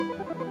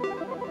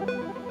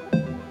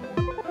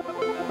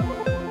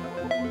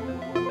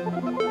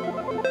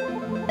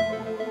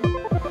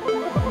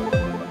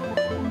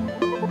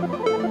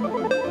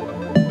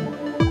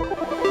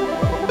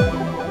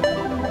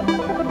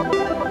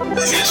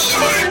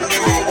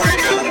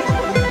awaken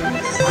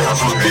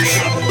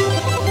reformation.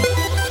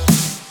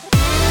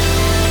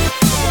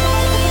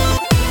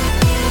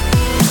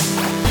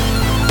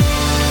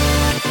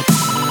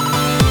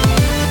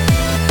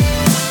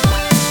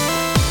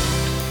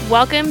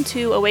 Welcome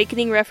to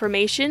Awakening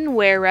Reformation,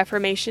 where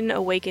Reformation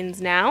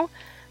awakens now.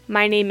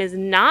 My name is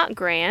not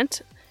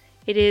Grant.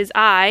 It is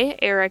I,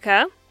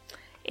 Erica.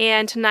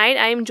 And tonight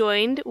I am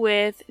joined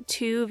with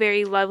two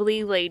very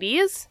lovely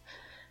ladies.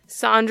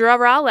 Sandra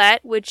Rowlett,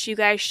 which you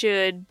guys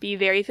should be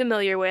very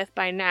familiar with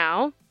by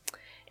now,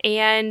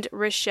 and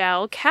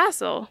Rochelle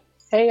Castle.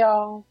 Hey,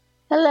 y'all.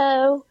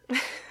 Hello.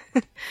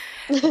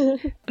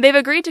 They've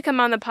agreed to come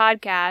on the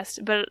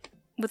podcast, but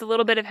with a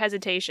little bit of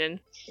hesitation.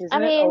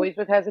 Isn't it always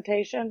with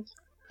hesitation?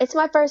 It's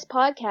my first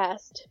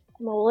podcast.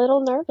 I'm a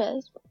little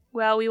nervous.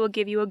 Well, we will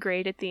give you a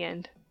grade at the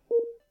end.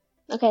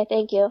 Okay,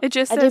 thank you. I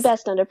do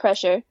best under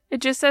pressure.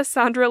 It just says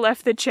Sandra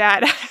left the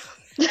chat.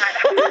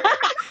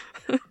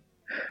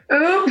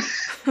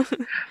 Oops.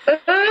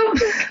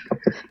 Oops.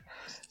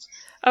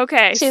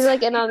 Okay. She's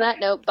like, and on that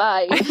note,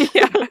 bye.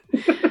 Yeah.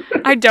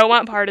 I don't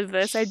want part of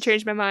this. I'd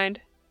change my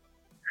mind.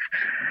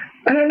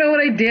 I don't know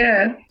what I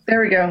did. There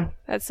we go.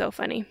 That's so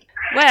funny.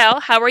 Well,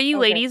 how are you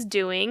ladies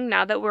doing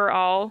now that we're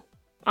all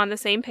on the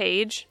same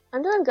page?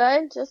 I'm doing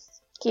good.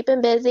 Just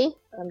keeping busy.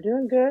 I'm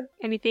doing good.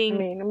 Anything? I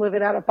mean, I'm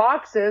living out of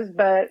boxes,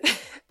 but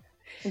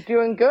I'm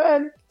doing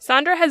good.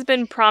 Sandra has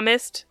been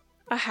promised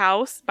a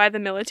house by the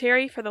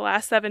military for the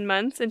last 7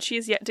 months, and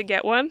she's yet to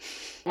get one.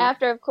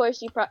 After, of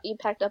course, you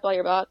packed up all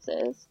your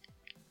boxes.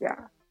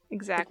 Yeah.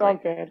 Exactly.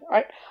 It's all good.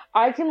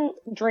 I can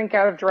drink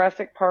out of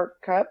Jurassic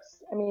Park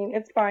cups. I mean,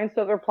 it's fine.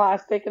 So they're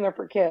plastic and they're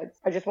for kids.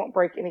 I just won't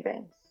break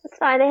anything. It's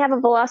fine. They have a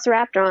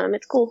Velociraptor on them.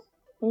 It's cool.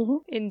 Mm-hmm.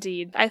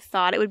 Indeed. I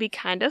thought it would be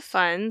kind of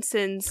fun,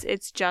 since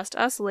it's just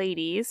us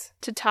ladies,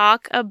 to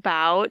talk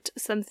about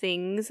some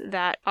things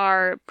that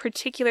are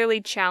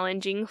particularly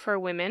challenging for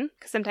women,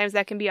 because sometimes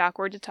that can be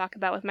awkward to talk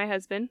about with my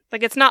husband.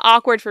 Like, it's not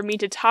awkward for me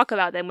to talk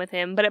about them with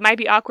him, but it might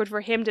be awkward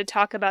for him to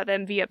talk about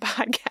them via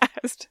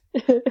podcast.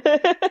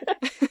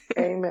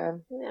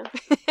 Amen. Yeah.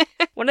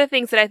 One of the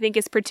things that I think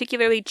is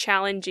particularly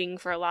challenging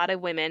for a lot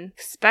of women,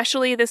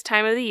 especially this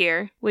time of the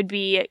year, would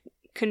be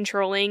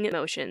controlling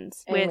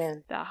emotions. Amen.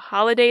 With the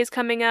holidays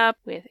coming up,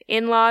 with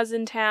in-laws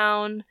in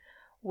town,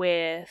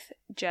 with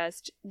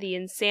just the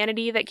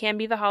insanity that can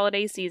be the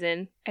holiday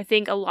season. I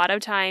think a lot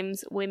of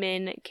times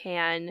women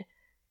can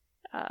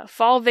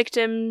fall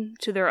victim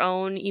to their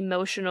own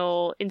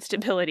emotional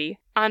instability.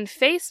 On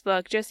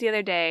Facebook, just the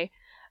other day,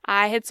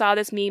 I had saw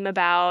this meme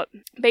about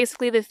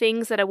basically the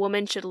things that a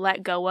woman should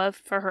let go of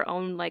for her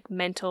own, like,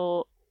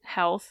 mental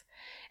health.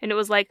 And it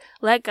was like,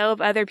 let go of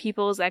other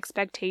people's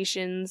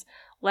expectations,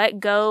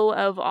 let go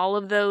of all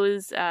of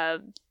those,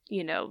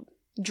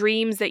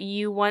 dreams that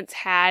you once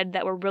had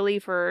that were really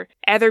for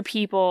other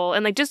people,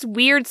 and like just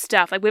weird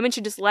stuff. Like, women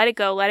should just let it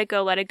go, let it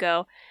go, let it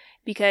go,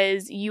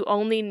 because you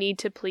only need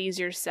to please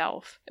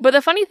yourself. But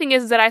the funny thing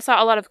is that I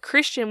saw a lot of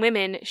Christian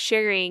women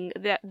sharing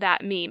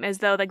that meme as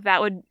though like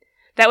that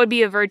would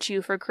be a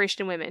virtue for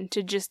Christian women,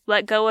 to just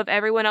let go of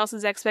everyone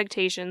else's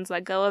expectations,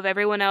 let go of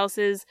everyone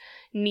else's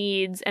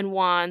needs and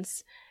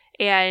wants,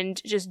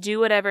 and just do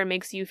whatever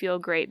makes you feel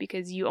great,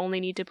 because you only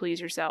need to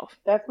please yourself.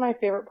 That's my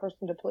favorite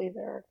person to please,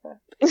 Erica.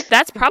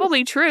 That's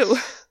probably true.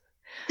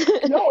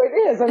 No, it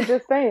is. I'm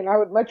just saying. I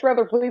would much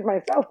rather please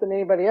myself than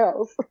anybody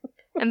else.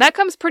 And that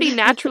comes pretty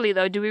naturally,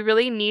 though. Do we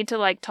really need to,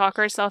 like, talk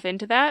ourselves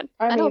into that?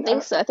 I don't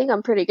think so. I think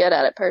I'm pretty good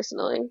at it,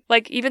 personally.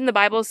 Like, even the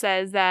Bible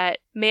says that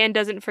man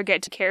doesn't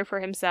forget to care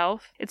for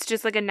himself. It's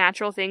just, like, a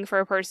natural thing for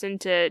a person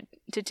to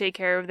take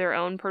care of their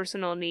own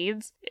personal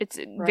needs. It's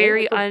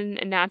very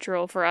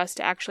unnatural for us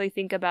to actually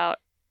think about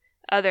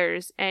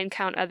others and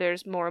count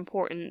others more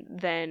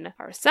important than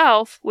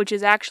ourselves, which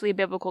is actually a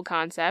biblical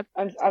concept.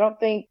 I don't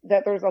think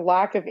that there's a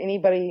lack of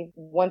anybody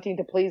wanting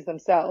to please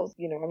themselves.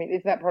 You know, I mean,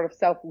 isn't that part of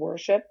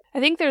self-worship? I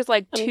think there's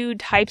like two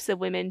types of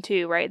women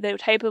too, right? The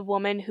type of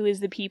woman who is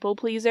the people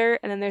pleaser,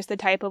 and then there's the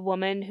type of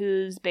woman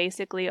who's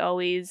basically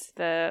always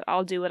the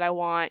I'll do what I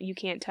want, you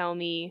can't tell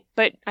me.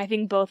 But I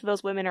think both of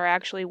those women are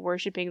actually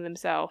worshiping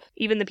themselves.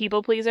 Even the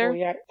people pleaser.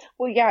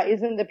 Well, yeah.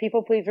 Isn't the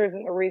people pleaser,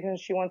 isn't the reason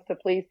she wants to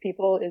please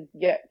people is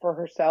yet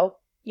for herself?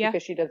 Yeah.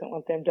 Because she doesn't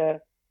want them to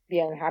be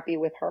unhappy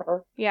with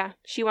her. Yeah.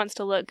 She wants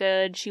to look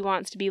good. She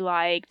wants to be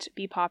liked,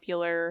 be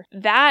popular.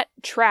 That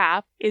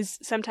trap is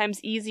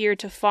sometimes easier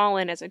to fall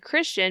in as a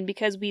Christian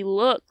because we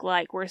look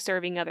like we're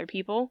serving other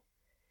people.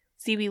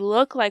 See, we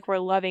look like we're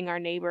loving our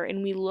neighbor,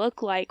 and we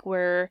look like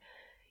we're,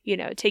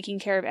 taking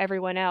care of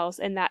everyone else,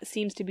 and that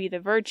seems to be the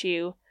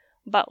virtue,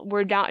 but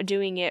we're not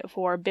doing it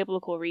for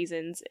biblical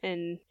reasons,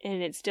 and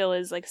it still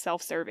is like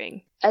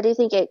self-serving. I do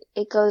think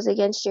it goes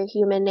against your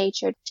human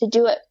nature to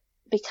do it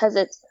because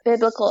it's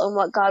biblical and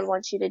what God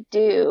wants you to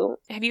do.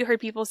 Have you heard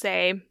people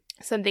say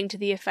something to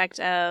the effect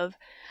of,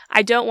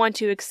 I don't want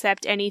to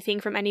accept anything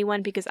from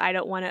anyone because I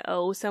don't want to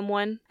owe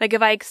someone. Like,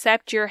 if I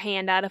accept your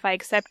handout, if I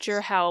accept your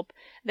help,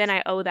 then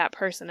I owe that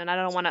person, and I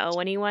don't want to owe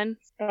anyone.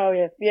 Oh,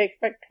 yes. The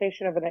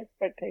expectation of an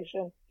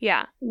expectation.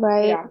 Yeah.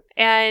 Right. Yeah.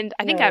 And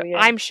I think No, yeah.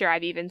 I'm sure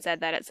I've even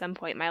said that at some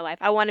point in my life.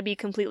 I want to be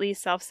completely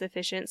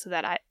self-sufficient so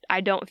that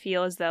I don't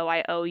feel as though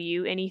I owe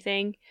you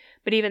anything.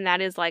 But even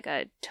that is like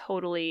a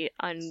totally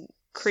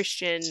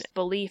Christian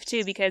belief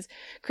too, because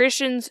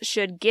Christians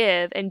should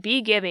give and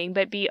be giving,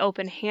 but be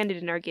open-handed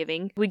in our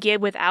giving. We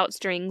give without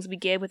strings. We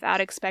give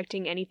without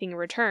expecting anything in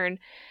return.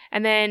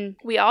 And then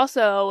we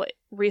also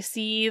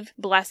receive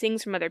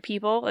blessings from other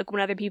people. Like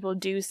when other people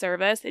do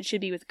serve us, it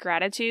should be with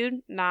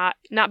gratitude, not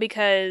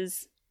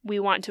because we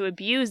want to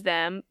abuse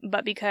them,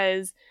 but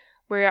because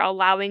we're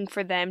allowing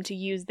for them to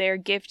use their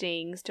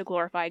giftings to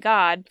glorify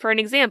God. For an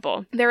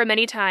example, there were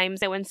many times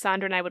that when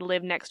Sandra and I would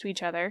live next to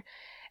each other,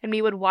 and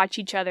we would watch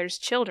each other's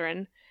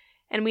children,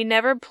 and we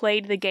never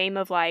played the game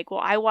of like,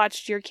 well, I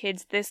watched your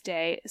kids this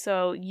day,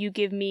 so you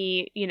give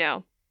me,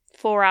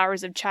 4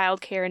 hours of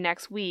childcare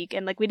next week.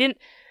 And like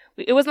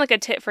it wasn't like a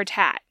tit for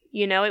tat,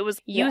 it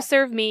was you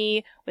serve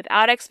me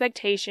without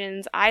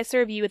expectations, I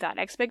serve you without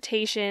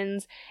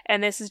expectations,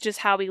 and this is just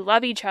how we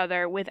love each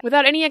other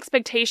without any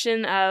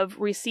expectation of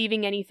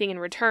receiving anything in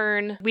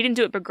return. We didn't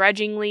do it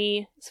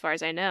begrudgingly, as far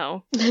as I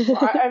know.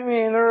 Well, I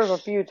mean, there was a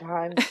few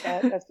times,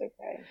 but that's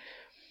okay.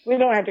 We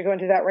don't have to go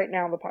into that right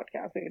now on the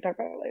podcast. We can talk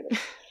about it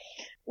later.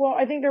 Well,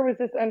 I think there was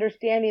this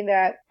understanding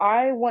that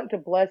I want to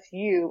bless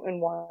you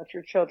and watch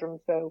your children.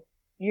 So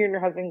you and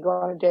your husband go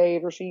on a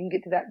date, or so you can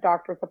get to that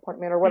doctor's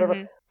appointment or whatever.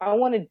 Mm-hmm. I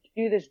want to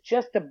do this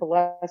just to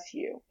bless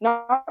you.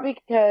 Not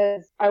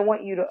because I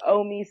want you to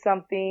owe me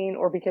something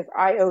or because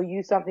I owe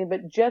you something,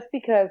 but just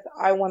because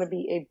I want to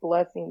be a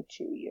blessing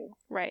to you.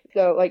 Right.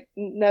 So like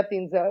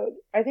nothing's owed.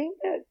 I think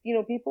that,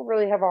 people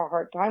really have a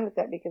hard time with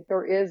that because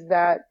there is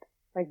that,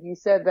 like you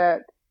said,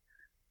 that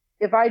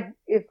if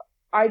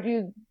I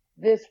do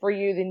this for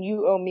you, then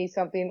you owe me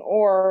something.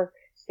 Or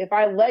if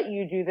I let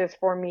you do this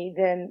for me,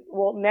 then,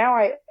 well, now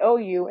I owe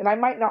you, and I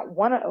might not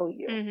want to owe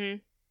you Mm-hmm.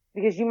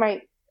 because you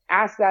might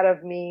ask that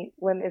of me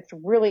when it's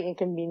really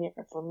inconvenient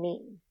for me.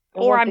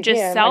 And Or once I'm just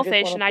again,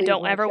 selfish and I please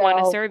don't ever want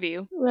to myself. serve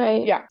you.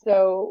 Right. Yeah.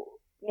 So,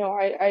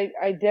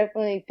 I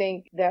definitely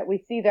think that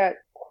we see that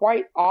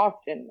quite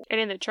often.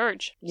 And in the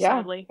church, Yeah.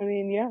 sadly. I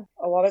mean, yeah.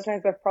 A lot of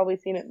times I've probably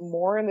seen it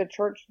more in the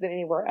church than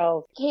anywhere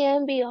else.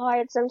 Can be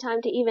hard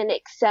sometimes to even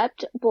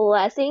accept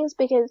blessings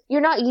because you're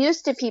not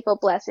used to people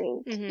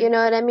blessing. Mhm. You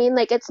know what I mean?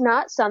 Like, it's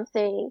not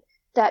something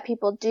that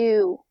people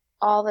do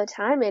all the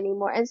time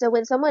anymore. And so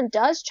when someone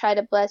does try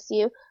to bless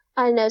you,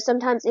 I know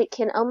sometimes it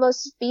can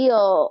almost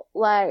feel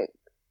like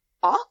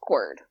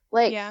awkward.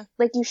 Like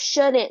you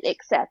shouldn't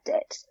accept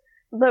it.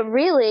 But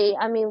really,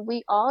 I mean,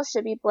 we all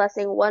should be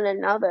blessing one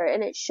another,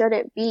 and it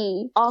shouldn't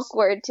be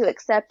awkward to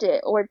accept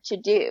it or to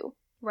do.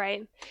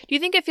 Right. Do you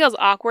think it feels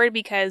awkward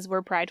because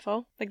we're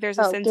prideful? Like there's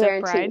a sense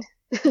guaranteed.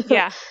 of pride?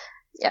 Yeah.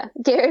 Yeah,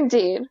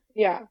 guaranteed.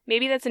 Yeah.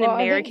 Maybe that's an Well, I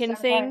think American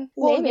thing.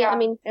 Well, Maybe, yeah. I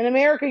mean- in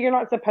America, you're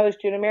not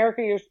supposed to. In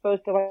America, you're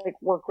supposed to like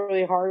work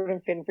really hard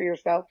and fend for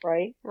yourself,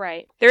 right?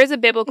 Right. There is a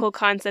biblical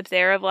concept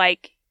there of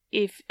like,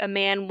 if a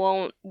man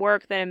won't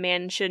work, then a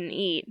man shouldn't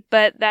eat.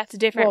 But that's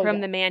different Well, from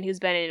yeah. the man who's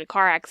been in a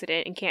car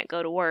accident and can't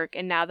go to work,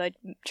 and now the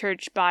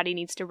church body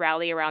needs to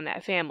rally around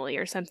that family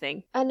or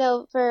something. I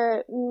know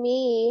for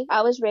me,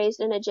 I was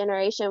raised in a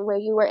generation where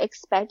you were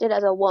expected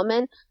as a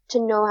woman to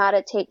know how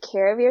to take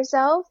care of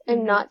yourself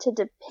and Mhm. not to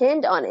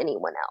depend on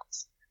anyone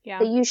else. Yeah.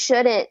 That you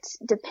shouldn't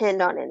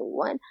depend on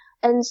anyone.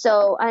 And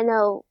so I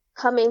know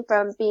coming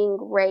from being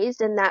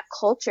raised in that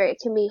culture, it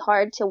can be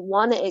hard to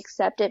want to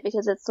accept it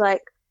because it's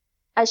like,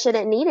 I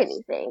shouldn't need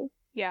anything.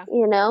 Yeah.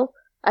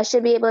 I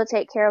should be able to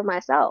take care of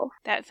myself.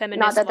 That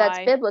feminist Not that lie.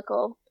 that's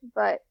biblical,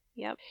 but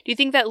Yep. Do you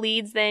think that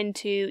leads then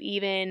to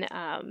even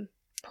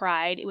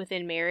pride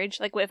within marriage?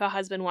 Like, what if a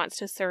husband wants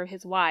to serve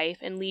his wife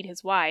and lead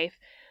his wife?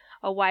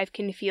 A wife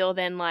can feel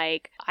then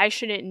like, I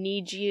shouldn't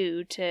need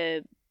you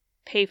to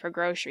pay for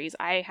groceries.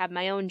 I have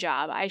my own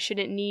job. I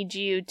shouldn't need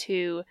you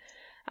to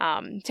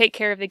take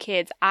care of the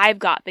kids. I've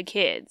got the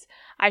kids.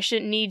 I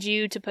shouldn't need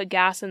you to put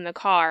gas in the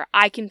car.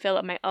 I can fill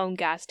up my own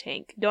gas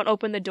tank. Don't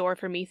open the door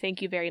for me.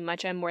 Thank you very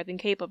much. I'm more than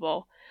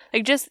capable.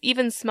 Like, just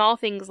even small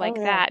things like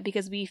that,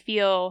 because we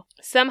feel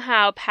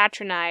somehow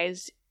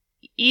patronized,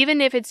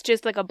 even if it's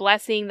just like a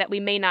blessing that we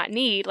may not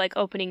need, like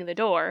opening the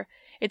door.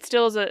 It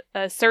still is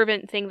a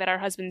servant thing that our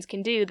husbands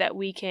can do that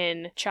we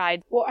can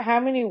chide. Well,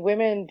 how many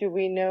women do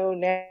we know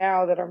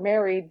now that are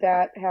married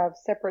that have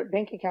separate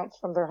bank accounts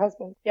from their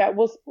husbands? Yeah,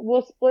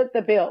 we'll split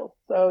the bill.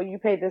 So you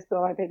pay this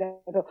bill, I pay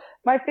that bill.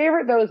 My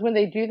favorite though is when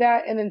they do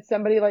that and then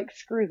somebody like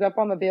screws up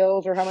on the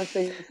bills or how much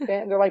they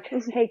spent. And they're like,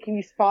 hey, can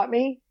you spot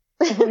me?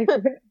 Like,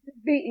 it'd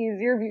be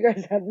easier if you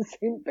guys had the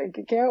same bank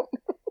account.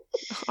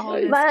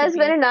 my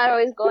husband and I are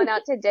always going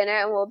out to dinner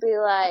and we'll be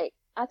like,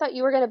 I thought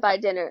you were going to buy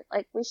dinner.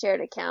 Like, we share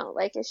an account.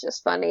 Like, it's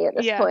just funny at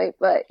this point.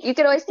 But you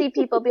can always see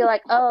people be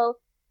like, oh,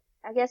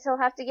 I guess he'll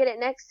have to get it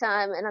next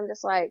time. And I'm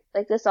just like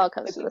this all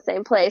comes from the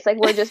same place. Like,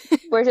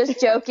 we're just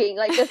joking.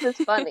 Like, this is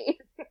funny.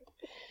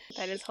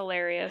 That is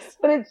hilarious.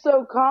 But it's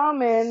so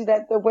common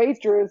that the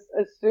waitress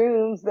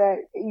assumes that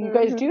you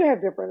guys do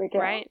have different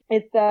accounts. Right.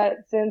 It's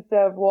that sense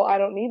of, well, I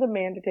don't need a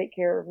man to take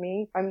care of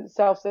me. I'm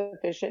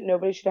self-sufficient.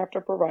 Nobody should have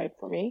to provide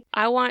for me.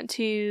 I want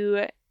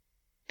to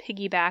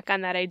piggyback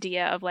on that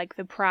idea of like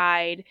the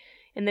pride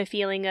and the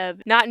feeling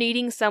of not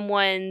needing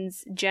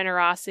someone's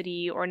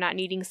generosity or not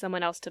needing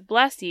someone else to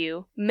bless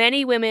you.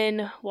 Many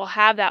women will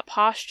have that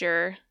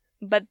posture,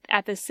 but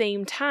at the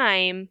same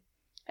time,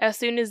 as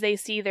soon as they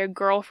see their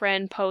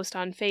girlfriend post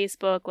on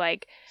Facebook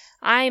like,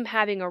 I'm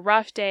having a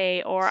rough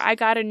day, or I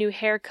got a new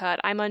haircut,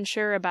 I'm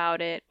unsure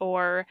about it,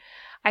 or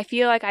I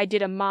feel like I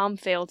did a mom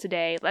fail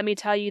today, let me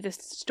tell you the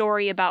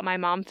story about my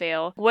mom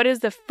fail. What is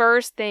the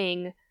first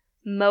thing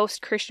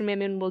most Christian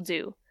women will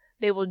do?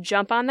 They will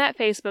jump on that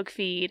Facebook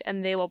feed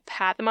and they will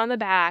pat them on the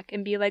back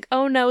and be like,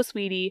 oh no,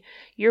 sweetie,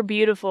 you're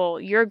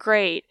beautiful, you're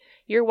great,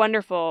 you're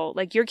wonderful,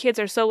 like your kids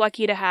are so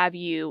lucky to have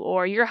you,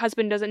 or your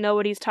husband doesn't know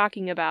what he's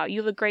talking about,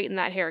 you look great in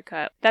that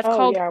haircut. That's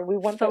called we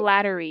want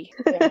flattery.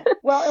 Yeah.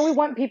 Well, and we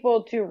want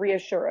people to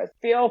reassure us.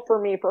 Feel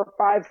for me for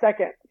 5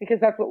 seconds,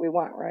 because that's what we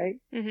want, right?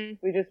 Mm-hmm.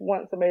 We just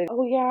want somebody,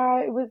 oh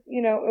yeah, it was,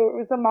 it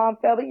was a mom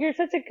fail, but you're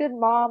such a good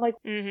mom. Like,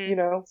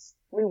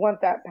 we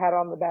want that pat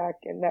on the back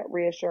and that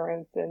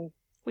reassurance. And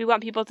we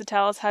want people to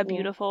tell us how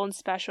beautiful and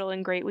special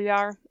and great we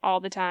are all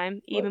the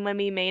time, even when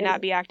we may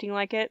not be acting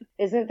like it.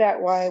 Isn't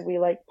that why we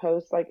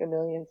post 1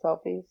 million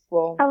selfies?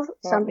 Well,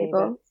 some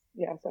people.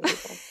 Yeah, some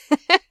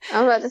people.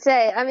 I'm about to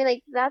say,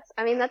 that's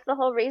the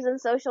whole reason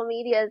social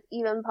media is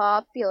even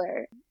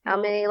popular.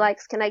 How many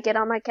likes can I get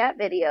on my cat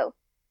video?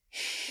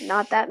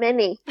 Not that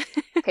many.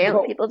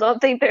 Apparently people don't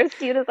think they're as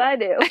cute as I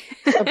do.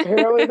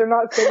 Apparently they're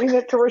not sending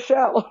it to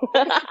Rochelle.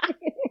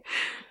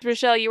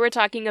 Rochelle, you were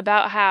talking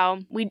about how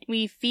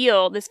we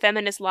feel this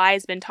feminist lie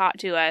has been taught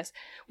to us.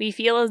 We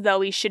feel as though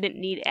we shouldn't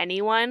need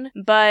anyone,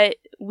 but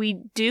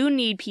we do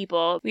need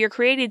people. We are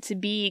created to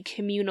be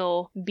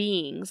communal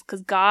beings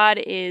because God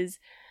is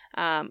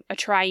a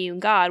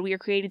triune God. We are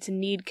created to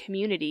need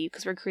community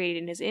because we're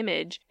created in His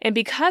image. And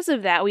because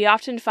of that, we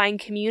often find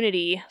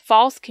community,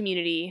 false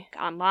community,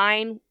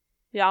 online.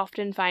 We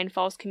often find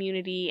false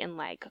community in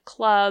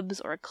clubs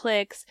or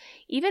cliques,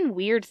 even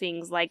weird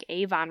things like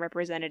Avon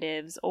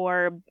representatives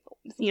or,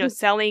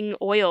 selling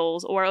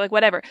oils or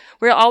whatever.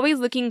 We're always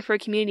looking for a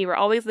community. We're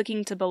always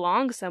looking to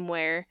belong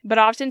somewhere. But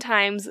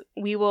oftentimes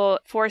we will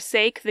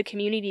forsake the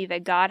community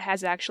that God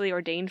has actually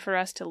ordained for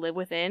us to live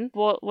within.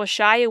 We'll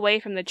shy away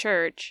from the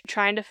church,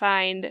 trying to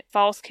find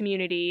false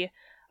community,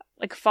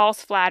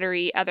 false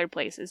flattery, other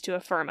places to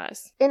affirm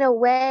us. In a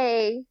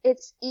way,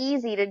 it's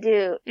easy to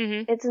do.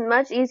 Mm-hmm. It's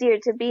much easier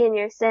to be in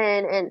your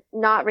sin and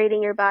not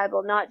reading your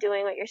Bible, not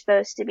doing what you're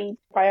supposed to be.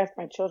 If I asked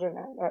my children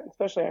that,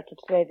 especially after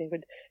today, they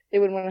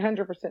would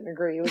 100%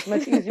 agree. It was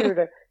much easier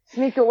to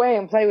sneak away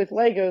and play with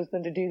Legos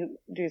than to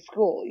do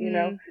school,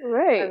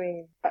 Right. I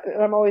mean,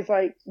 I'm always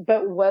like,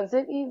 but was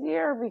it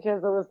easier?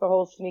 Because there was the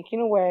whole sneaking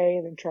away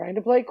and then trying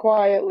to play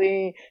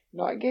quietly,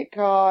 not get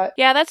caught.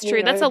 Yeah, that's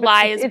true. That's a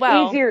lie as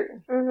well. It's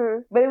easier.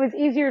 Mm-hmm. But it was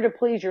easier to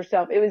please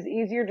yourself. It was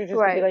easier to just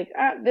be like,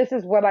 this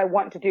is what I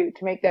want to do,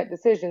 to make that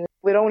decision.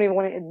 We don't even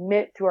want to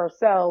admit to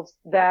ourselves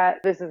that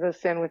this is a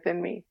sin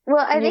within me.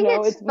 Well, I think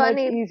it's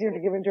funny. much easier to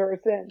give into our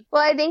sin.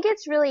 Well, I think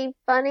it's really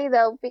funny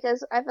though,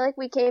 because I feel like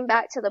we came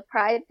back to the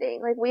pride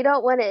thing. We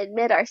don't want to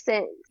admit our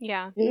sins.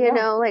 Yeah.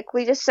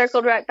 We just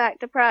circled right back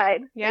to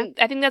pride. Yeah.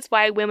 I think that's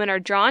why women are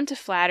drawn to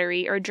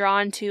flattery or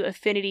drawn to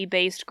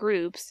affinity-based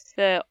groups.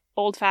 The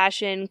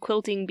old-fashioned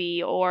quilting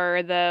bee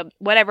or the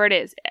whatever it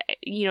is.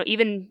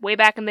 Even way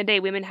back in the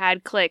day, women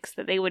had cliques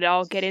that they would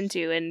all get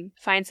into and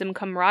find some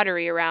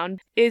camaraderie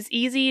around. It's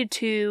easy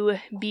to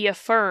be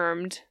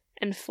affirmed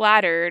and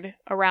flattered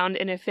around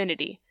an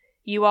affinity.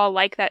 You all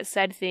like that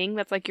said thing,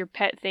 that's your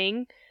pet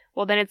thing.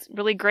 Well, then it's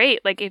really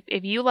great.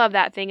 If you love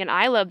that thing and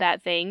I love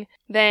that thing,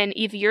 then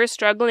if you're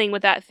struggling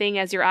with that thing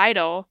as your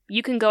idol,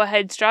 you can go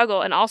ahead and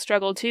struggle and I'll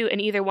struggle too, and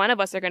either one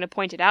of us are going to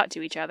point it out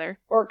to each other.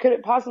 Or could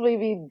it possibly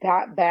be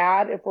that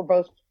bad if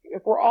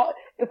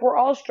we're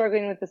all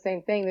struggling with the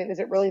same thing, then is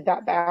it really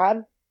that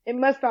bad? It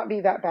must not be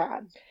that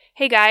bad.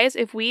 Hey guys,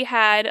 if we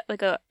had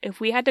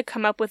to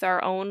come up with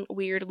our own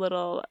weird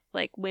little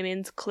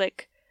women's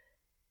clique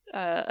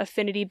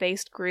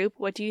affinity-based group,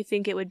 what do you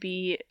think it would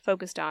be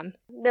focused on?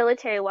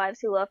 Military wives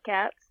who love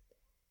cats.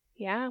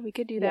 Yeah, we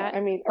could do that.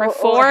 Yeah, We're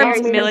four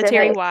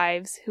military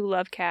wives who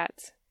love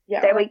cats.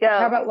 Yeah, there we go.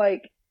 How about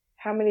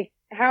how many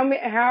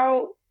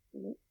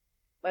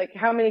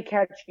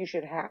cats you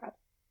should have?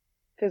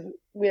 Because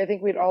I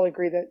think we'd all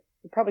agree that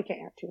you probably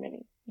can't have too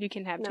many. You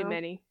can have too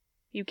many.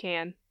 You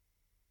can.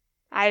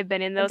 I've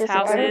been in those I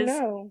houses. don't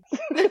know.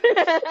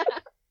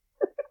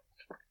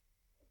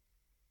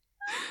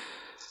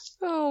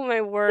 Oh my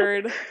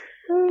word.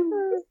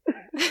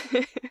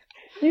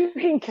 You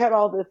can cut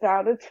all this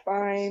out. It's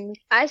fine.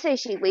 I say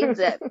she leaves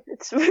it.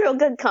 It's real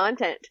good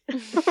content.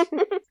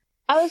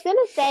 I was going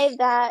to say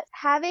that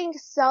having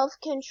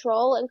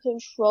self-control and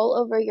control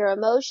over your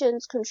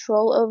emotions,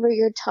 control over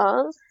your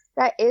tongue,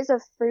 that is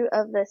a fruit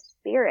of the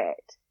Spirit.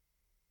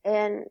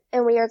 And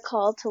we are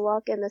called to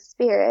walk in the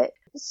Spirit.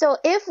 So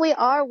if we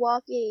are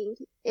walking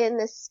in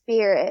the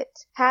Spirit,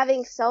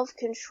 having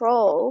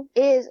self-control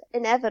is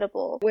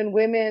inevitable. When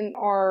women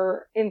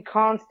are in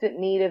constant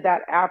need of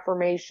that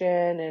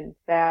affirmation and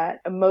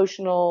that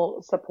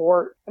emotional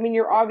support, I mean,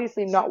 you're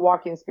obviously not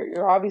walking in Spirit.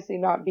 You're obviously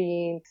not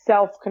being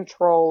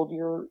self-controlled.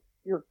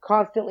 You're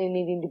constantly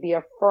needing to be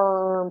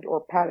affirmed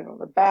or patted on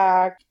the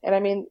back. And I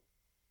mean,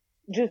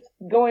 just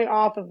going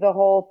off of the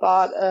whole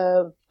thought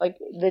of like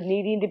the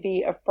needing to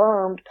be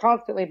affirmed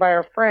constantly by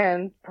our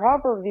friends,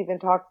 Proverbs even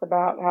talks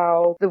about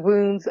how the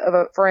wounds of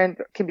a friend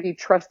can be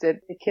trusted.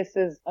 The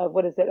kisses of,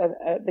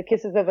 the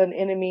kisses of an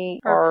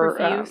enemy are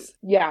profuse.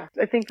 Yeah,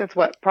 I think that's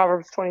what,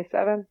 Proverbs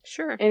 27?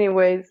 Sure.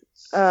 Anyways,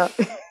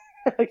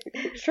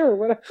 sure,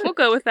 whatever. We'll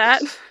go with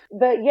that.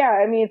 But yeah,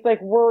 I mean, it's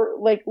like we're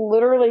like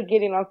literally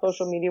getting on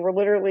social media. We're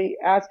literally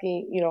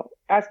asking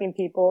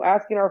people,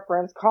 asking our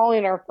friends,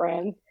 calling our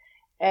friends,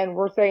 and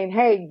we're saying,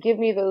 hey, give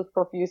me those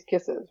profuse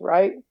kisses,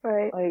 right?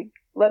 Right. Like,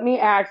 let me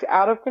act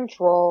out of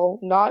control,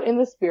 not in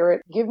the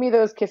Spirit. Give me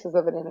those kisses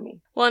of an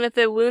enemy. Well, and if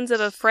the wounds of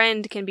a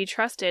friend can be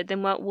trusted,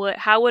 then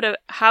how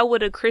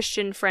would a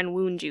Christian friend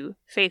wound you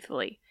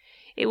faithfully?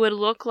 It would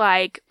look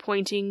like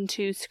pointing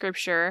to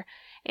Scripture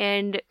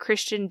and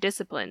Christian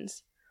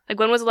disciplines.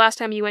 Like, when was the last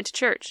time you went to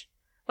church?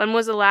 When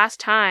was the last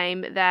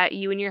time that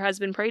you and your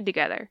husband prayed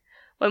together?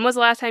 When was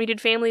the last time you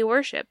did family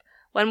worship?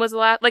 When was the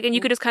last, and you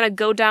could just kind of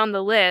go down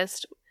the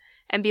list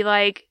and be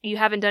like, you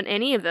haven't done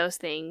any of those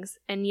things,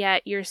 and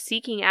yet you're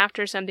seeking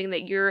after something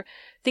that you're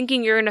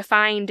thinking you're going to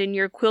find in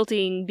your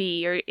quilting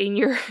bee or in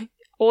your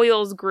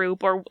oils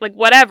group or like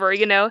whatever,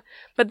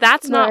 but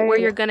that's not where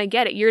you're going to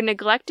get it. You're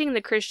neglecting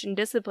the Christian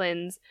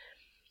disciplines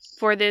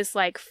for this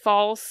like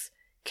false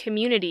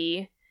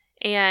community,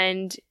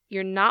 and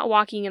you're not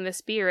walking in the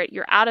Spirit.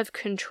 You're out of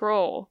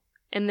control.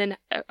 And then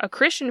a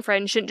Christian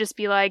friend shouldn't just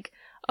be like,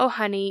 oh,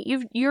 honey,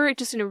 you're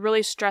just in a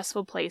really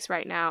stressful place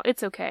right now.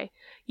 It's okay.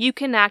 You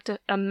can act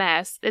a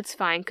mess. It's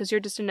fine because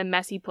you're just in a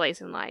messy place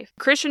in life.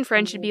 Christian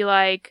friend should be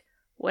like,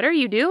 what are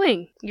you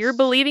doing? You're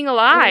believing a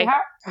lie. I mean,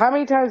 how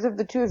many times have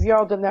the two of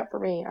y'all done that for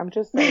me? I'm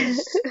just saying.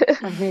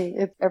 I mean,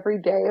 it's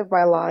every day of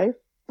my life.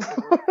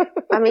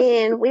 I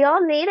mean, we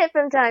all need it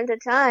from time to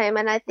time.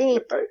 And I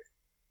think,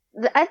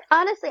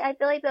 honestly, I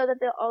feel like, though, that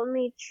the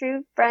only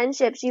true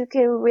friendships you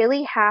can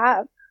really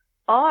have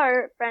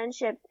are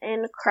friendships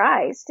in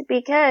Christ,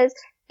 because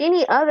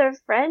any other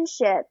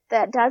friendship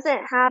that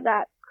doesn't have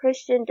that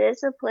Christian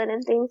discipline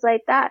and things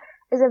like that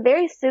is a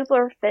very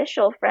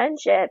superficial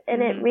friendship,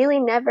 and it really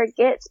never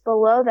gets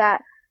below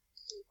that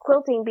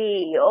quilting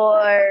bee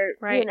or,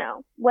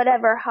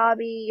 whatever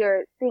hobby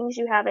or things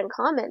you have in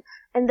common.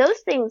 And those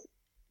things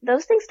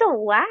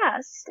don't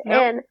last.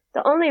 Nope. And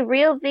the only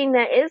real thing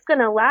that is going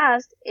to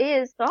last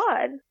is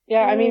God.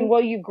 Yeah, I mean,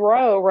 well, you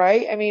grow,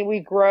 right? I mean,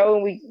 we grow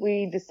and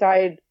we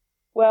decide,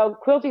 well,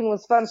 quilting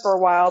was fun for a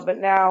while, but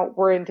now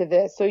we're into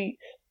this. So you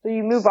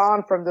move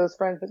on from those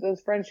friends, but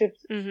those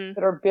friendships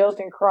that are built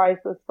in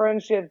Christ, those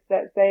friendships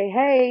that say,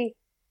 hey,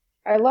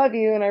 I love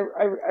you, and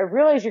I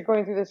realize you're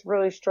going through this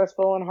really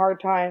stressful and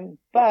hard time,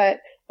 but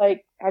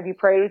like, have you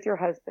prayed with your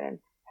husband?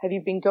 Have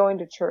you been going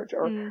to church?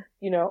 Or,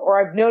 or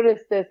I've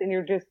noticed this, and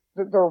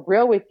they're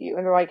real with you,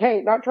 and they're like,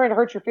 hey, not trying to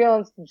hurt your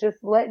feelings, just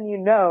letting you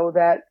know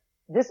that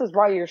this is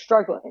why you're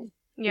struggling.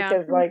 Yeah.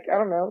 Because like, I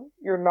don't know,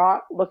 you're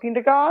not looking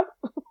to God.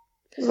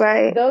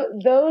 Right.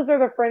 Those are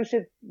the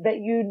friendships that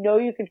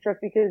you can trust,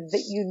 because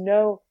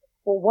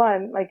well,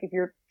 one, like if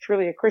you're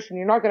truly a Christian,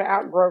 you're not going to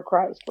outgrow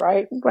Christ,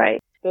 right? Right.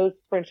 Those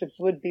friendships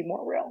would be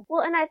more real.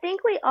 Well, and I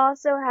think we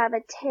also have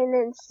a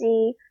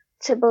tendency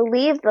to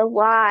believe the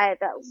lie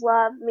that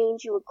love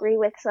means you agree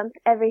with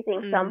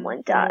everything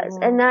someone does.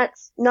 And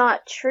that's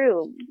not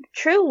true.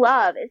 True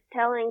love is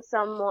telling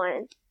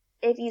someone,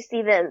 if you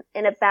see them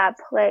in a bad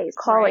place,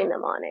 calling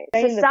them on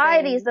it.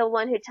 Society is the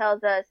one who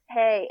tells us,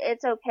 hey,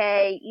 it's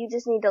okay. You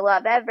just need to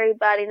love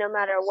everybody no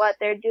matter what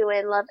they're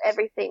doing. Love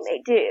everything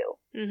they do.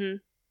 Mm-hmm.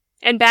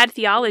 And bad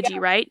theology,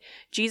 right?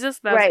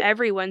 Jesus loves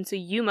everyone, so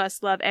you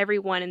must love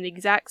everyone in the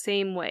exact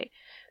same way.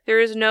 There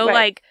is no,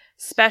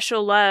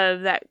 special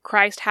love that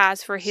Christ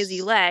has for his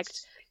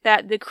elect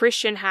that the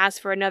Christian has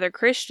for another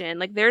Christian.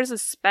 Like, there's a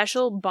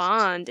special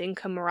bond and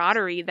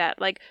camaraderie that,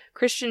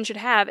 Christians should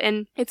have.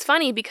 And it's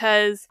funny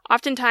because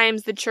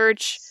oftentimes the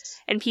church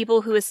and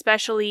people who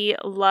especially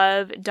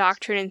love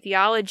doctrine and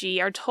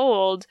theology are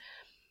told,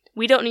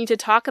 we don't need to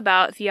talk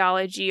about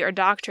theology or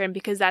doctrine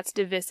because that's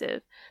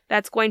divisive.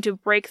 That's going to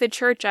break the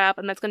church up,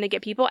 and that's going to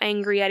get people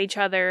angry at each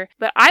other.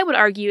 But I would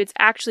argue it's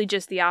actually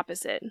just the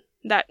opposite.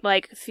 That,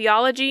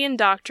 theology and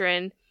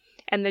doctrine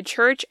and the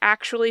church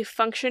actually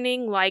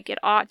functioning like it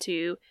ought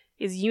to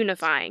is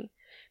unifying.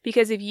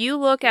 Because if you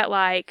look at,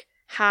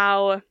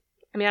 how...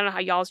 I mean, I don't know how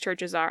y'all's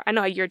churches are. I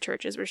know how your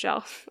church is,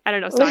 Rochelle. I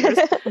don't know Sandra's.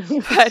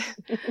 But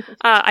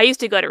I used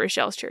to go to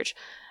Rochelle's church,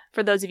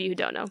 for those of you who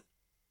don't know.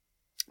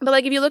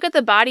 But, if you look at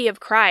the body of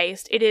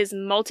Christ, it is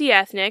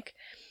multi-ethnic.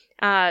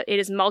 It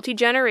is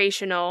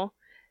multi-generational.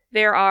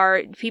 There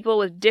are people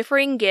with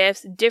differing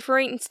gifts,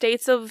 differing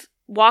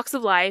walks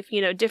of life,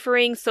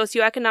 differing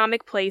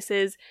socioeconomic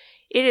places.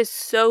 It is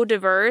so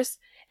diverse,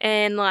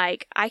 And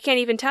like, I can't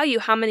even tell you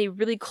how many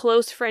really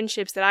close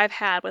friendships that I've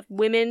had with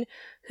women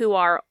who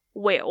are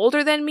way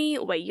older than me,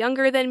 way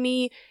younger than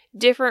me,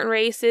 different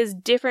races,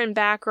 different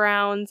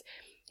backgrounds.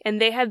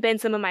 And they have been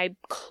some of my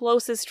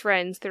closest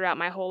friends throughout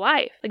my whole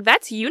life. Like,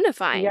 that's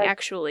unifying,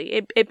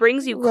 actually. It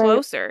brings you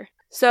closer.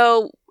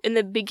 So in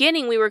the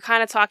beginning, we were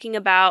kind of talking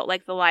about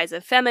like the lies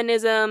of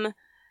feminism,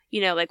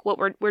 you know, like what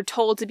we're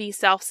told to be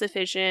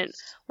self-sufficient.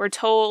 We're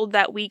told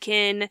that we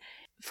can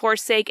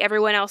forsake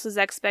everyone else's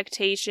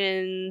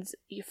expectations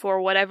for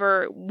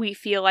whatever we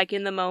feel like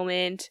in the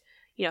moment.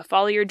 You know,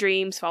 follow your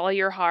dreams, follow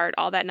your heart,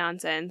 all that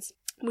nonsense.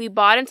 We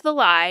bought into the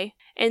lie,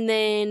 and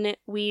then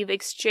we've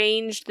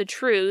exchanged the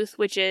truth,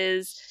 which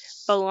is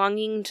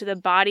belonging to the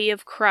body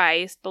of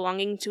Christ,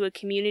 belonging to a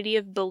community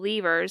of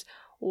believers,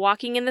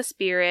 walking in the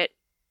Spirit,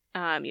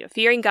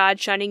 fearing God,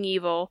 shunning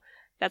evil.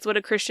 That's what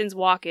a Christian's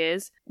walk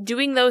is.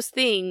 Doing those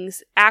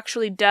things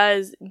actually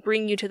does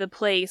bring you to the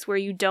place where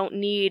you don't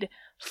need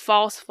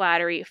false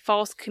flattery,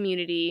 false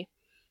community.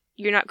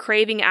 You're not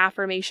craving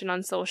affirmation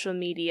on social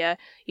media.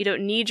 You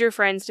don't need your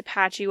friends to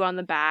pat you on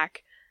the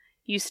back.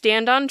 You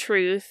stand on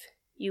truth.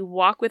 You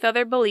walk with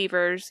other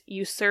believers.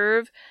 You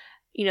serve,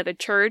 the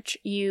church.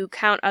 You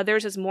count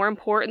others as more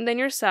important than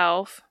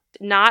yourself,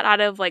 not out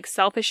of like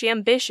selfish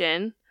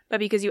ambition, but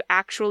because you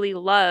actually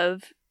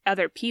love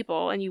other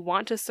people and you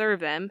want to serve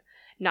them,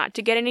 not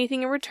to get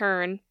anything in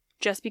return,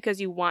 just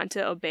because you want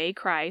to obey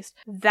Christ.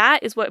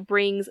 That is what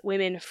brings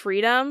women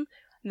freedom.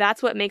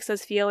 That's what makes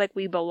us feel like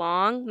we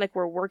belong, like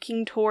we're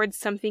working towards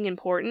something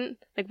important,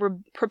 like we're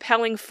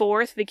propelling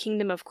forth the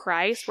kingdom of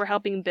Christ. We're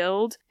helping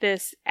build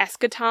this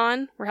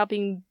eschaton. We're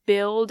helping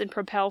build and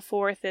propel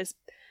forth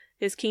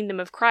this kingdom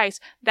of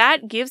Christ.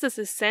 That gives us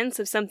a sense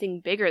of something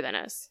bigger than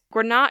us.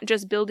 We're not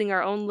just building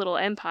our own little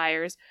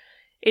empires.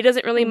 It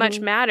doesn't really much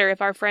matter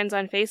if our friends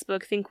on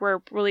Facebook think we're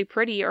really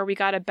pretty or we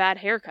got a bad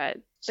haircut.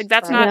 Like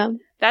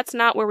that's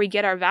not where we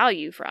get our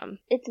value from.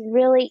 It's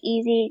really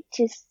easy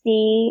to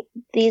see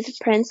these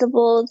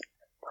principles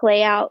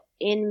play out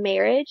in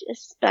marriage,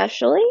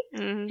 especially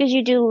because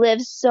you do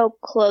live so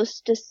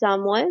close to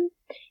someone.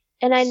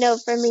 And I know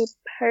for me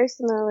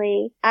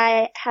personally,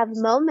 I have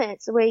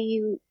moments where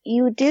you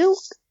do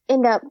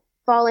end up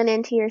falling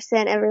into your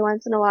sin every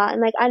once in a while.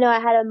 And like, I know I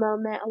had a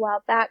moment a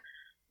while back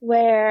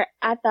where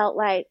I felt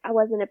like I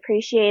wasn't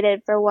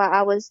appreciated for what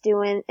I was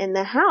doing in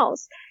the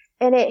house.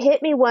 And it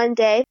hit me one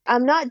day.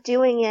 I'm not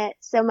doing it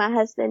so my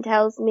husband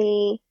tells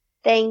me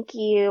thank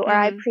you or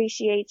I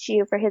appreciate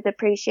you for his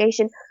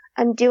appreciation.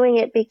 I'm doing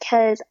it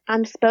because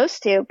I'm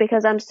supposed to,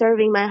 because I'm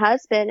serving my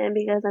husband and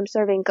because I'm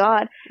serving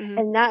God.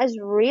 And that is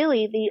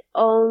really the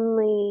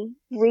only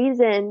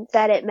reason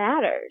that it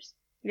matters.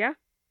 Yeah.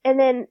 And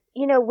then,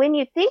 when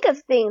you think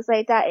of things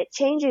like that, it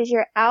changes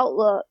your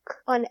outlook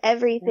on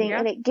everything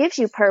and it gives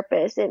you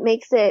purpose. It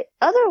makes it,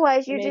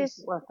 otherwise you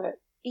just, worth it.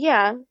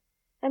 Yeah.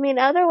 I mean,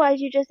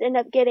 otherwise you just end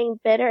up getting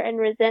bitter and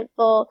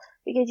resentful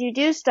because you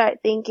do start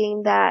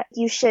thinking that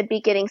you should be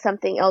getting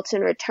something else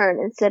in return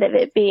instead of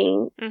it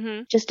being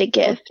just a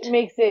gift. It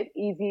makes it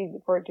easy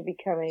for it to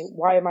become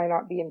why am I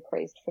not being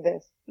praised for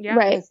this? Yeah.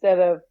 Right. Instead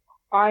of,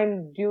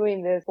 I'm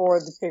doing this for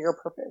the bigger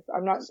purpose.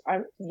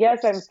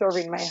 I'm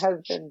serving my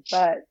husband,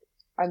 but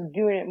I'm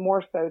doing it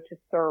more so to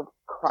serve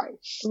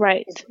Christ.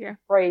 Right. It's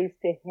praise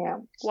to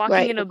him.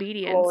 Walking in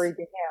obedience. Glory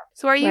to him.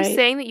 So are you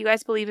saying that you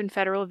guys believe in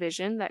federal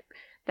vision, that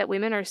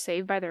women are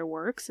saved by their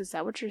works? Is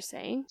that what you're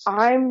saying?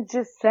 I'm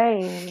just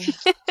saying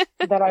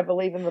that I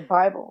believe in the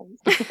Bible.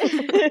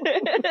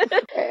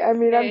 I'm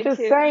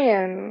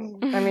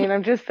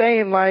just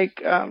saying,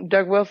 like,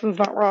 Doug Wilson's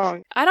not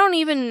wrong. I don't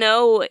even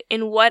know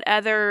in what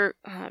other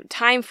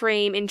time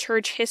frame in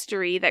church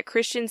history that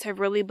Christians have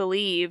really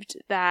believed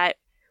that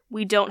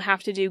we don't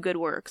have to do good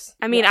works.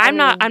 I'm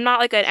not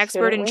like an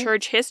expert in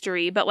church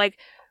history, but like,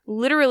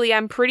 literally,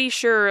 I'm pretty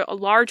sure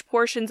large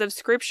portions of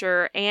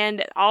scripture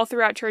and all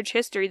throughout church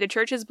history, the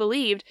church has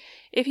believed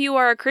if you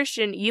are a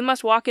Christian, you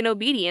must walk in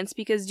obedience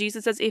because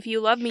Jesus says, if you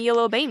love me, you'll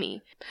obey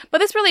me. But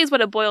this really is what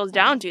it boils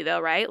down to,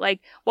 though, right?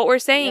 Like, what we're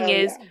saying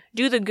is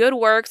do the good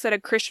works that a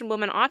Christian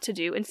woman ought to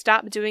do and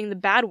stop doing the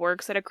bad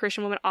works that a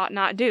Christian woman ought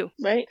not do.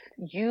 Right?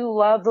 You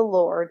love the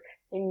Lord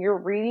and you're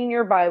reading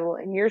your Bible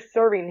and you're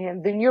serving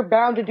him, then you're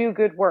bound to do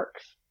good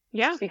works.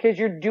 Yeah. Because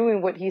you're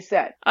doing what he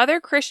said. Other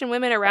Christian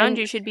women around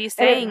you should be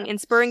saying and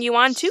spurring you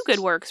on to good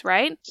works,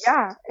 right?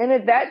 Yeah. And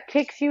if that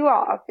ticks you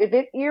off, if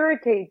it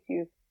irritates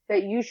you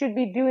that you should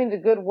be doing the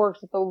good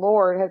works that the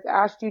Lord has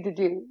asked you to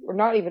do, or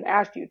not even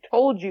asked you,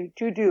 told you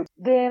to do,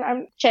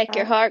 then check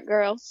your heart,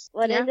 girl.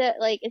 What is it?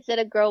 Like, instead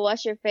of girl,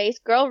 wash your face,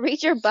 girl,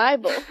 read your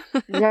Bible.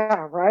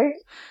 Yeah, right?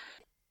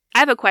 I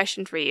have a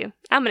question for you.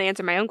 I'm going to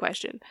answer my own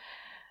question,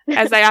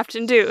 as I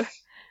often do.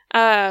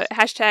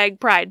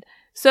 #pride.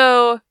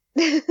 So,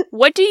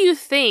 what do you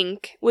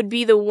think would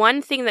be the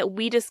one thing that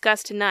we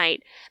discussed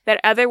tonight that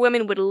other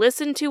women would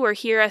listen to or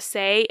hear us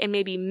say and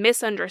maybe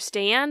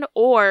misunderstand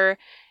or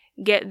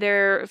get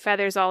their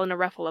feathers all in a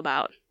ruffle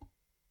about?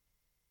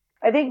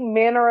 I think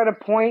men are at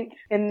a point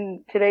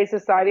in today's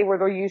society where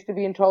they're used to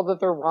being told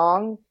that they're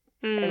wrong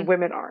and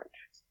women aren't.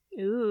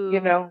 Ooh. You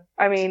know,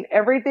 I mean,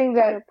 everything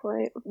that Fair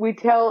point. we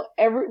tell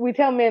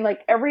men,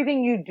 like,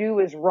 everything you do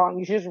is wrong.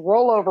 You should just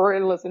roll over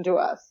and listen to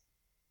us.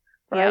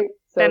 Right? Yep.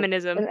 So,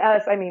 Feminism. and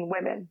us, I mean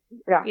women.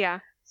 Yeah. Yeah.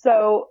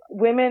 So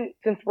women,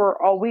 since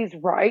we're always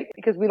right,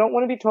 because we don't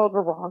want to be told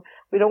we're wrong.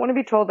 We don't want to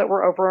be told that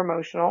we're over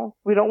emotional.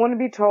 We don't want to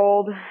be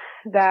told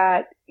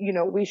that, you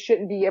know, we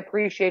shouldn't be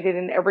appreciated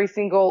in every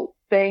single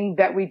thing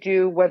that we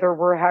do, whether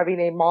we're having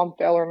a mom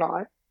fail or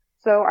not.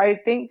 So I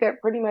think that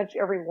pretty much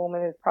every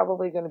woman is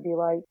probably going to be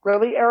like,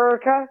 really,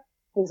 Erica?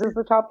 This is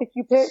the topic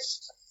you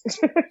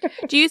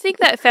picked? Do you think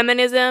that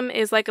feminism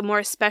is like a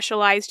more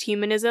specialized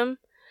humanism?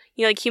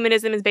 You know, like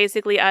humanism is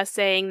basically us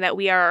saying that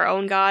we are our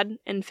own God,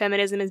 and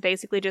feminism is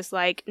basically just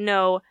like,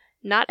 no,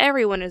 not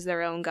everyone is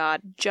their own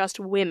God, just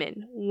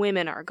women.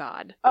 Women are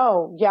God.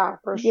 Oh, yeah,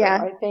 for sure.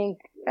 Yeah.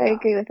 I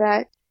agree with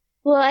that.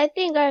 Well, I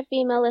think our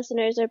female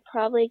listeners are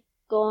probably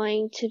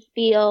going to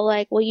feel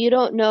like, well, you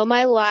don't know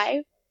my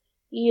life.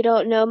 You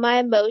don't know my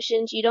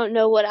emotions. You don't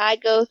know what I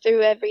go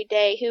through every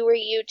day. Who are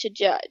you to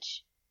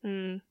judge?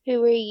 Mm.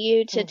 Who are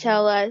you to Mhm.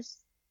 tell us,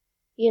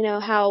 you know,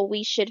 how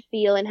we should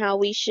feel and how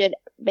we should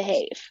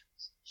behave?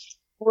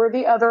 We're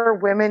the other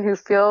women who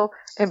feel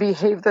and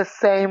behave the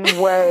same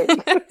way.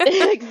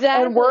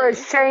 Exactly. And we're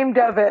ashamed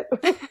of it.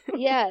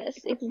 Yes,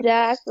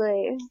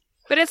 exactly.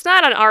 But it's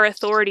not on our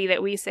authority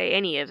that we say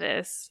any of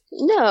this.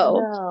 No.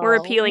 We're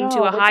appealing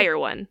to a but higher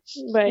one.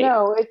 Right.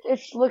 No,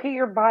 it's look at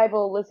your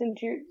Bible, listen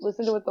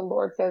to what the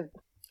Lord says.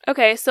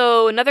 Okay,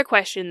 so another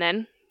question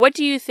then. What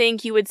do you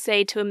think you would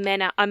say to a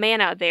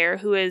man out there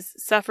who has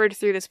suffered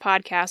through this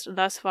podcast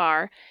thus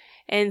far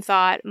and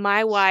thought,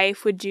 my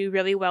wife would do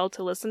really well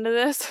to listen to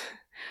this,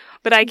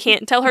 but I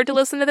can't tell her to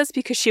listen to this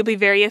because she'll be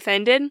very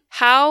offended?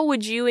 How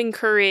would you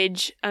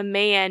encourage a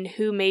man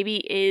who maybe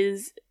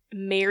is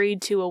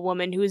married to a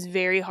woman who is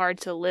very hard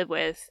to live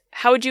with?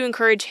 How would you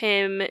encourage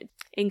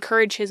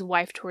his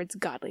wife towards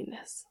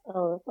godliness?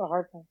 Oh, that's a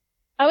hard one.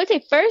 I would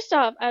say, first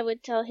off, I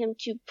would tell him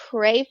to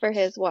pray for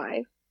his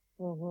wife.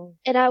 Mm-hmm.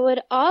 And I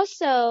would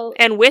also,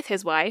 And with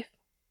his wife.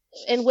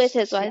 and with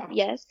his wife,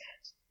 yes.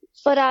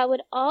 But I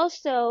would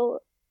also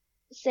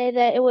say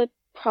that it would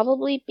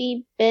probably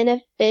be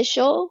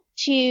beneficial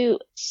to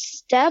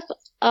step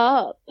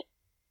up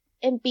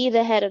and be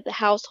the head of the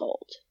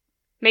household.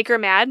 Make her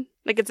mad?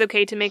 Like it's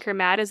okay to make her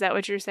mad? Is that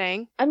what you're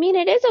saying? I mean,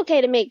 it is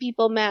okay to make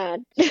people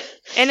mad.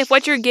 And if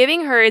what you're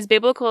giving her is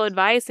biblical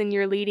advice and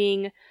you're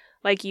leading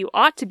like you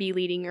ought to be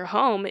leading your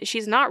home,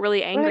 she's not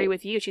really angry Right.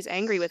 with you. She's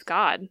angry with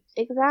God.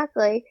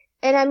 Exactly.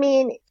 And I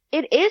mean,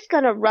 it is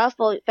going to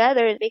ruffle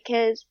feathers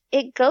because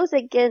it goes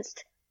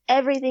against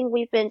everything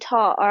we've been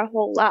taught our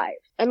whole life.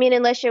 I mean,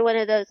 unless you're one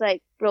of those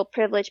like real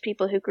privileged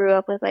people who grew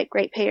up with like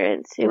great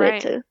parents who Right.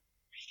 went to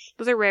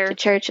Those are rare.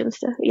 church and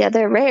stuff. Yeah,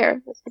 they're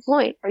rare. That's the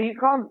point.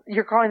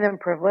 You're calling them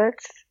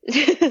privileged?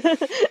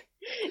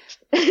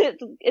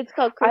 It's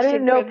called I Christian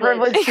didn't know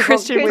privilege. privilege.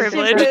 Christian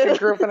Christian privilege.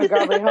 grew up in a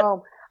godly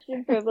home.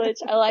 Christian privilege.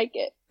 I like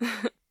it.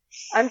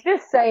 I'm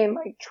just saying,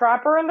 like,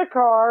 trap her in the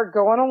car,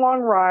 go on a long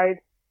ride,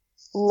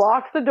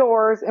 lock the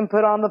doors, and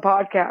put on the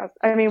podcast.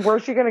 I mean,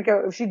 where's she gonna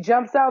go? If she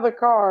jumps out of the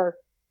car,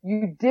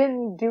 you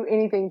didn't do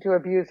anything to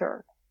abuse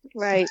her.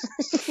 Right.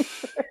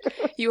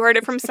 You heard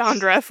it from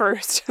Sandra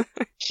first.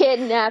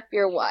 Kidnap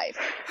your wife.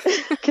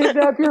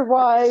 Kidnap your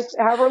wife,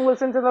 have her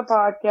listen to the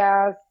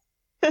podcast,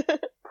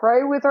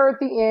 pray with her at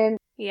the end.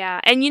 Yeah.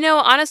 And you know,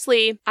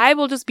 honestly, I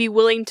will just be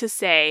willing to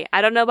say,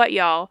 I don't know about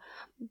y'all,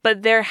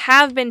 but there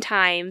have been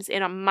times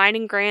in mine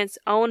and Grant's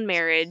own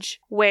marriage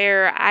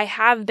where I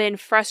have been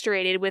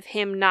frustrated with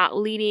him not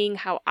leading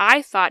how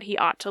I thought he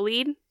ought to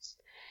lead.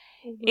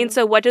 And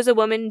so what does a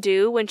woman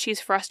do when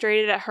she's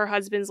frustrated at her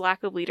husband's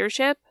lack of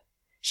leadership?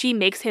 She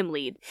makes him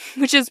lead,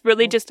 which is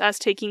really just us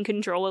taking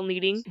control and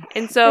leading.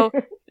 And so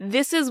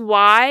this is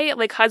why,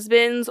 like,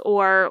 husbands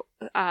or,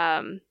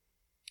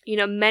 you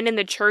know, men in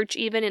the church,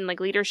 even in like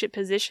leadership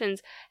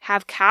positions,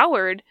 have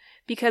cowered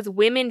because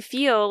women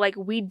feel like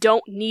we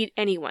don't need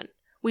anyone.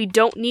 We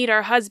don't need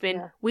our husband.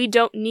 Yeah. We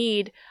don't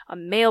need a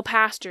male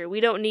pastor. We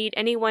don't need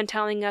anyone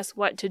telling us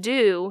what to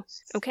do.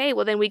 Okay,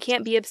 well then we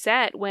can't be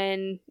upset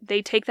when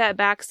they take that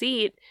back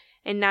seat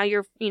and now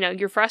you're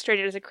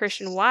frustrated as a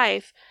Christian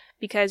wife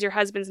because your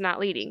husband's not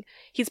leading.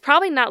 He's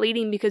probably not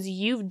leading because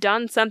you've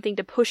done something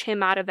to push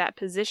him out of that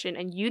position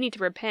and you need to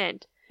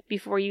repent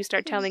before you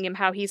start telling him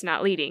how he's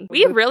not leading.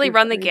 We've really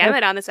run the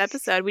gamut on this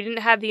episode. We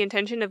didn't have the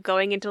intention of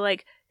going into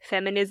like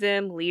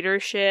feminism,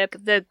 leadership,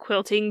 the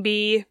quilting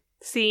bee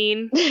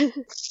scene.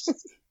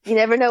 You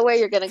never know where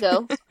you're going to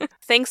go.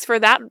 Thanks for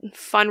that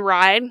fun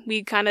ride.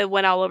 We kind of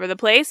went all over the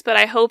place, but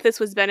I hope this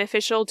was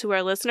beneficial to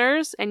our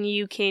listeners and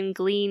you can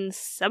glean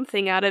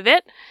something out of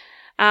it.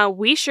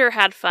 We sure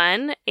had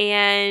fun,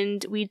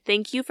 and we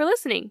thank you for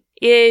listening.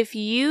 If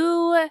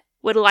you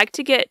would like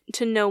to get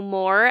to know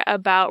more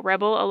about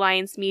Rebel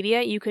Alliance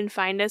Media, you can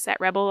find us at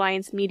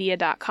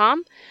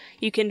rebelalliancemedia.com.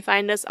 You can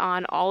find us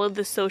on all of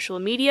the social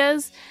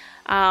medias.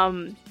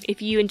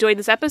 If you enjoyed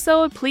this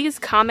episode, please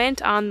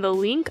comment on the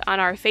link on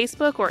our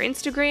Facebook or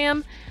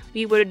Instagram.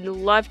 We would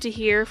love to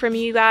hear from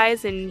you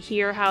guys and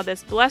hear how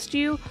this blessed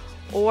you.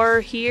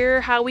 or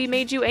hear how we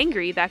made you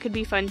angry. That could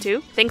be fun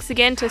too. Thanks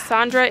again to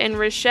Sandra and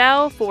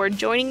Rochelle for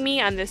joining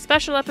me on this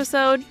special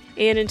episode.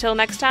 And until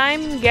next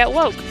time, get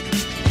woke.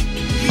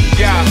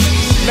 Yeah.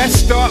 Let's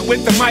start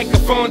with the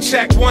microphone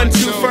check, 1,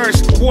 2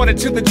 first. Water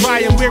to the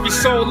dry and weary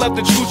soul of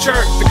the true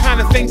church. The kind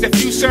of things that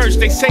few search,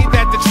 they say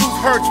that the truth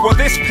hurts. Well,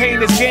 this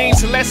pain is gained,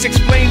 so let's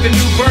explain the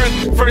new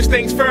birth. First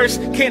things first,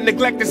 can't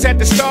neglect this at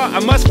the start. I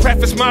must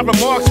preface my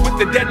remarks with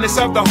the deadness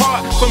of the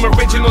heart from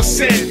original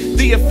sin,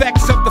 the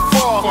effects of the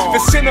fall. The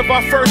sin of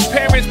our first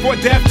parents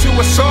brought death to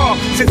us all.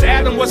 Since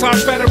Adam was our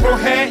federal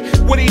head,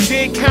 what he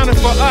did counted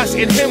for us.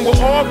 In him we're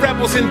all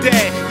rebels and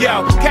dead.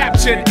 Yo,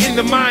 captured in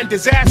the mind,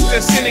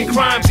 disaster, sin and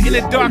crimes in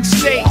a dark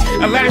state.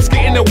 Alaska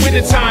in the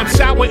wintertime,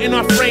 sour in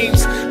our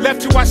frames.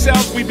 Left to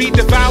ourselves, we be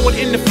devoured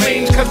in the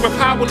flames, cause we're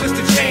powerless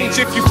to change.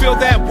 If you feel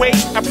that way,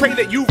 I pray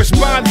that you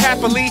respond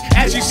happily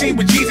as you see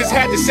what Jesus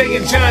had to say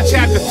in John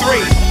chapter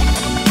 3.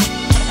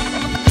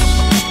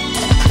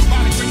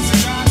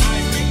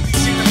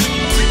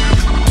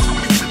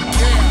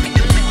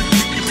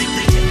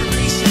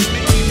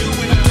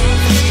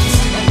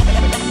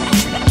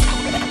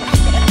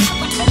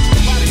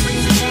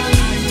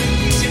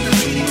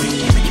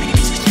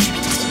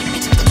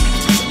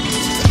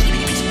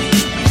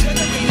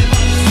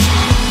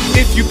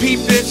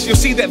 You'll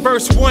see that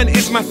verse 1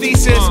 is my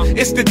thesis.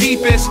 It's the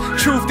deepest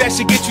truth that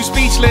should get you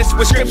speechless.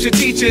 What scripture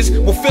teaches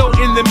will fill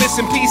in the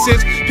missing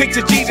pieces.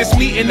 Picture Jesus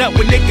meeting up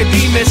with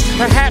Nicodemus.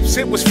 Perhaps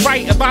it was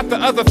fright about the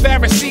other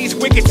Pharisees'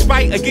 wicked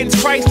spite against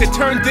Christ that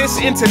turned this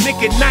into Nick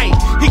at night.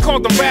 He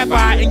called him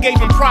rabbi and gave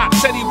him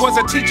props, said he was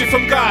a teacher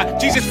from God.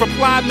 Jesus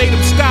replied, made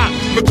him stop.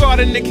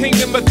 Regarding the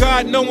kingdom of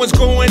God, no one's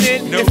going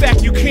in. In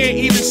fact, you can't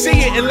even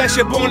see it unless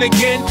you're born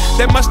again.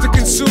 That must have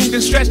consumed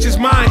and stretched his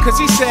mind, cause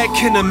he said,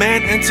 can a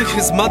man enter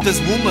his mother's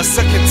womb a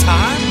second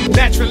time?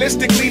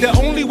 Naturalistically, the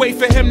only way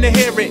for him to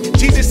hear it.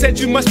 Jesus said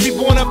you must be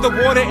born of the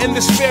water and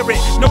the spirit.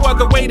 No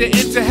other way to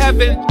enter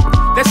heaven.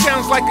 That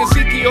sounds like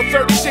Ezekiel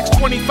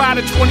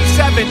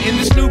 36:25-27. In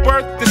this new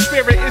birth, the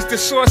spirit is the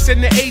source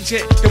and the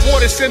agent. The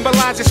water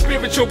symbolizes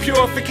spiritual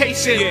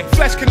purification.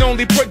 Flesh can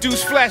only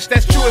produce flesh,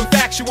 that's true and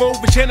factual.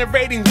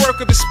 Regenerating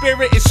work of the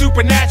spirit is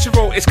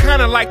supernatural. It's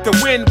kinda like the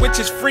wind, which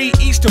is free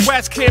east to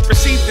west. Can't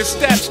perceive the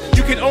steps,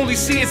 you can only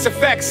see its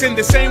effects. In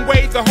the same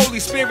way, the Holy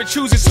Spirit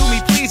chooses whom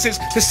he pleases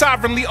to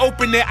sovereignly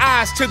open their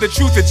eyes to the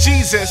truth of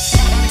Jesus.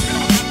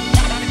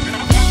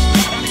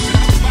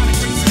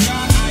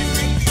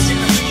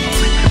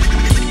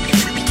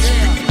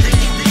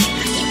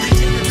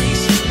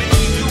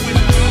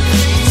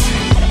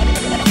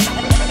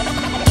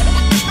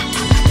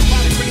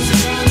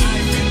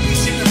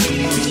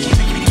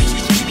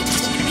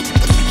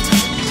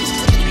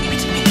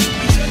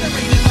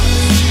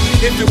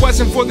 If it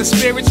wasn't for the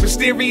Spirit's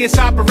mysterious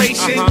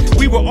operation,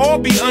 we would all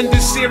be under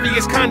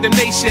serious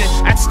condemnation.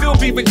 I'd still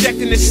be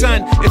rejecting the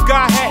Son if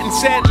God hadn't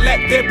said, let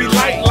there be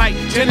light, like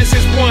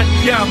Genesis 1.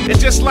 And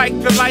just like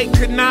the light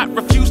could not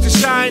refuse to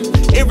shine,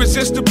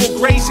 irresistible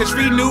grace has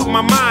renewed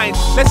my mind.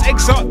 Let's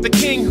exalt the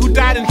King who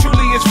died and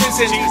truly is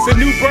risen. The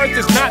new birth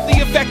is not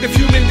the effect of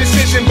human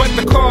decision, but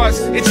the cause.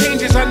 It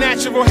changes our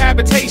natural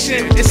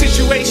habitation and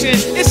situation.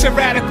 It's a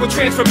radical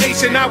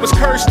transformation. I was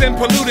cursed and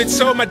polluted,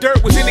 so my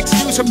dirt was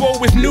inexcusable.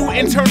 With new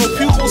internal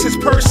pupils, his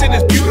person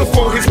is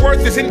beautiful. His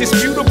worth is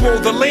indisputable.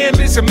 The Lamb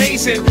is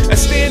amazing. A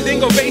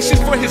standing ovation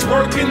for his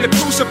work in the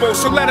crucible.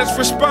 So let us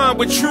respond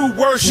with true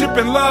worship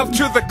and love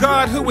to the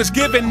God who has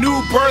given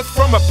new birth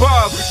from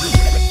above.